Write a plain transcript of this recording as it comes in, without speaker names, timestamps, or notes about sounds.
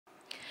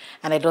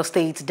And Edo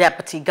State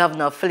Deputy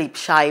Governor Philip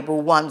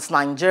Shaibu wants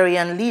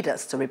Nigerian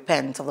leaders to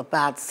repent of the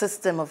bad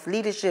system of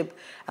leadership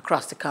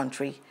across the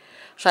country.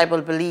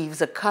 Shaibu believes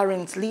the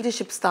current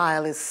leadership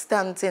style is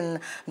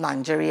stunting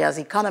Nigeria's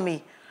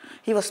economy.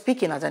 He was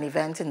speaking at an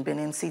event in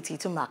Benin City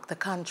to mark the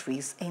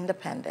country's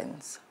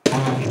independence.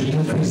 Our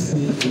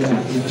democracy, we are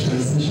in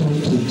transition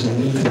to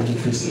genuine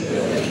democracy.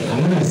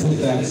 And when I say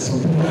that,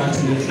 some people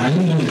ask me, are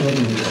you not in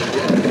government?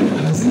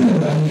 And I say,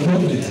 no, I'm in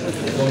government.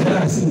 But when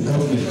I see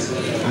government,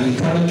 and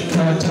the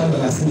character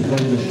that I see in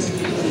government,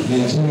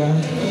 Nigeria,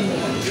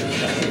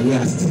 we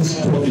are still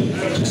struggling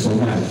to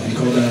survive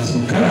because there are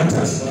some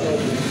characters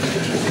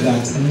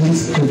that need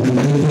to be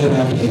weeded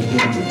out of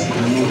government.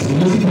 And until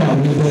those people are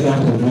weeded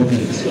out of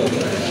government,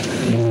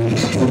 we will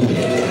struggle.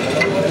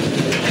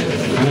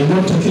 And I'm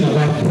not talking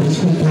about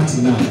political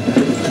party now,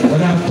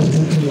 whether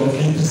PDP or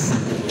APC.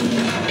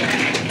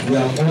 We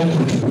have all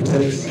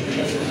contributed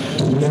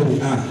to where we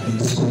are in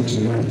this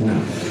country right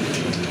now.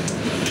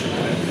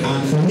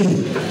 And for me,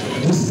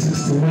 this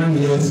 61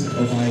 years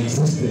of our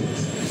existence,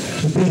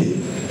 today,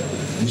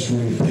 we should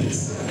repent.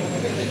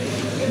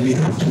 We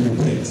have to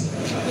repent.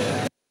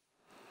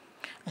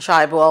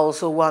 Shaibu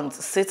also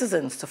wants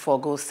citizens to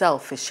forego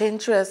selfish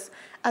interests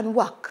and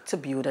work to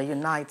build a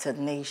united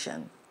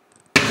nation.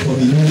 For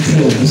the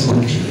unity of this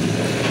country,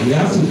 we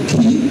have to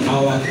keep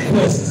our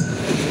quest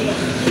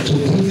to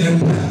build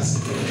empires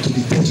to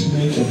the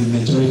detriment of the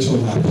majority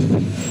of our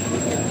people.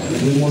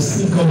 We must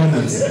see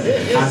governance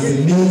as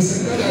a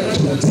means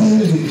to deal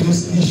with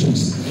those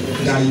issues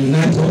that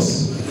unite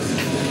us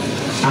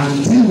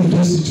and deal with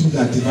those issues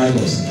that divide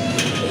us.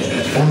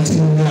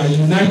 Until we are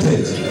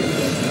united,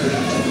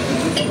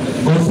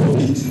 God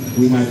forbid,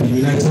 we might be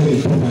united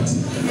in poverty.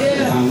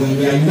 And when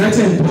we are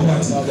united in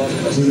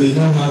poverty, we may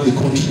not have a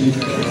country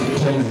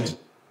called.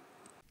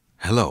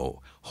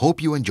 Hello,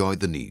 hope you enjoyed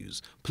the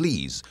news.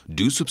 Please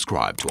do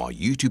subscribe to our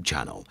YouTube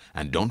channel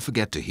and don't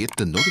forget to hit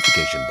the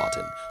notification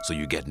button so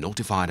you get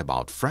notified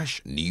about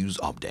fresh news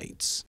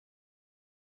updates.